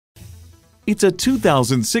It's a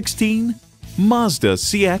 2016 Mazda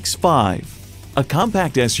CX-5. A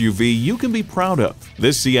compact SUV you can be proud of.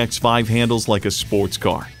 This CX-5 handles like a sports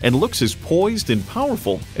car and looks as poised and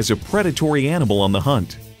powerful as a predatory animal on the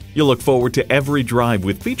hunt. You'll look forward to every drive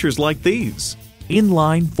with features like these: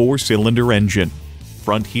 inline 4-cylinder engine,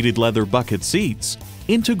 front heated leather bucket seats,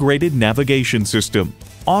 integrated navigation system,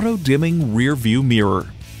 auto-dimming rear-view mirror,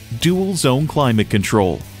 dual-zone climate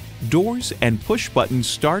control, doors and push-button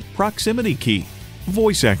start proximity key,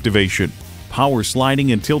 voice activation, power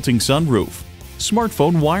sliding and tilting sunroof,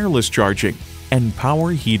 smartphone wireless charging, and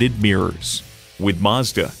power heated mirrors. With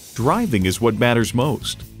Mazda, driving is what matters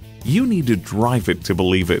most. You need to drive it to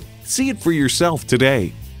believe it. See it for yourself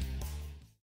today.